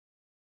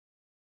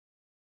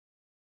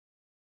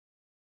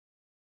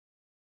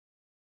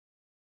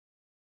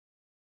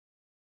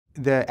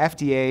The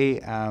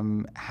FDA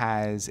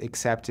has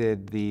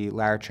accepted the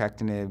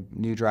Larotrectinib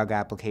new drug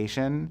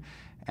application,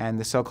 and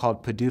the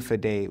so-called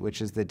PDUFA date,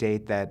 which is the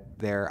date that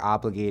they're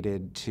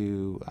obligated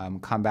to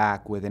come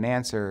back with an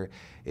answer,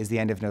 is the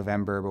end of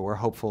November, but we're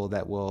hopeful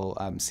that we'll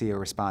see a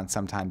response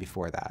sometime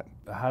before that.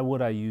 How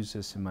would I use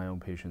this in my own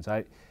patients?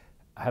 I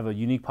have a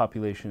unique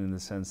population in the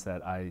sense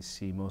that I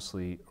see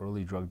mostly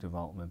early drug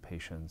development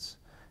patients.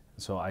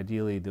 So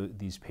ideally,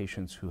 these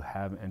patients who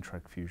have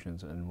NTRK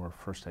fusions and were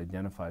first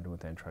identified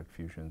with NTRK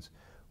fusions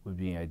would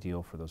be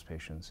ideal for those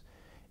patients.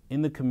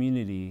 In the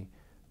community,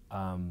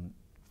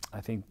 I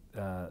think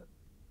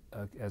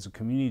as a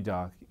community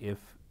doc,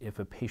 if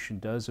a patient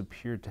does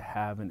appear to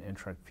have an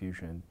NTRK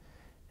fusion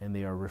and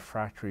they are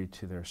refractory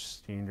to their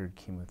standard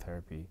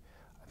chemotherapy,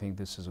 I think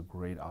this is a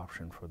great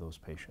option for those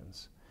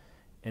patients.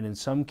 And in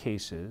some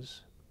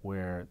cases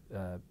where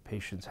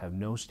patients have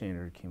no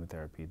standard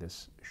chemotherapy,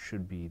 this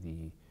should be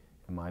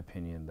in my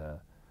opinion, the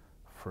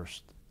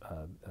first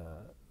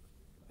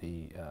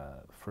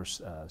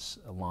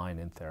line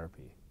in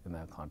therapy in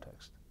that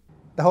context.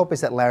 The hope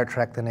is that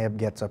Larotrectinib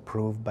gets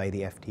approved by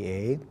the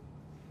FDA.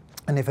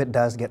 And if it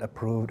does get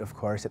approved, of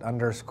course, it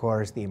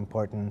underscores the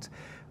importance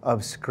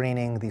of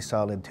screening these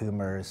solid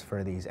tumors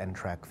for these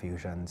NTRK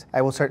fusions.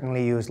 I will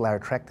certainly use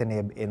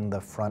Larotrectinib in the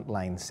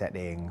frontline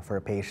setting for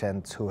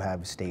patients who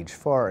have stage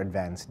 4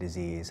 advanced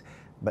disease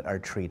but are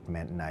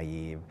treatment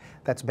naive.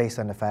 That's based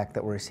on the fact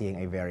that we're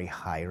seeing a very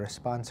high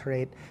response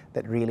rate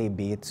that really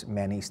beats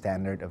many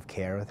standard of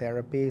care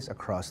therapies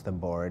across the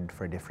board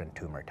for different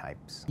tumor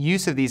types.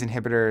 Use of these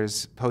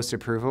inhibitors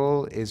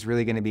post-approval is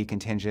really going to be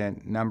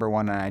contingent, number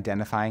one, on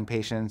identifying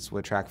patients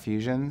with TRK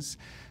fusions.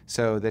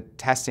 So the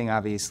testing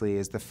obviously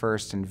is the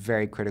first and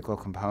very critical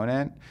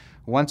component.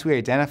 Once we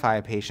identify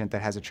a patient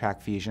that has a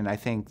TRK fusion, I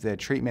think the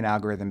treatment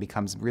algorithm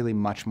becomes really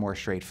much more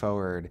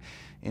straightforward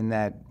in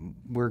that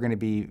we're going to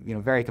be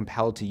very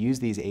compelled to use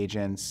these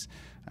agents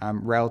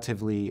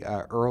relatively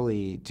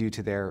early due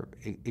to their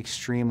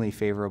extremely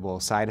favorable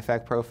side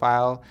effect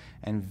profile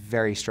and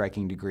very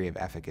striking degree of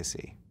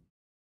efficacy.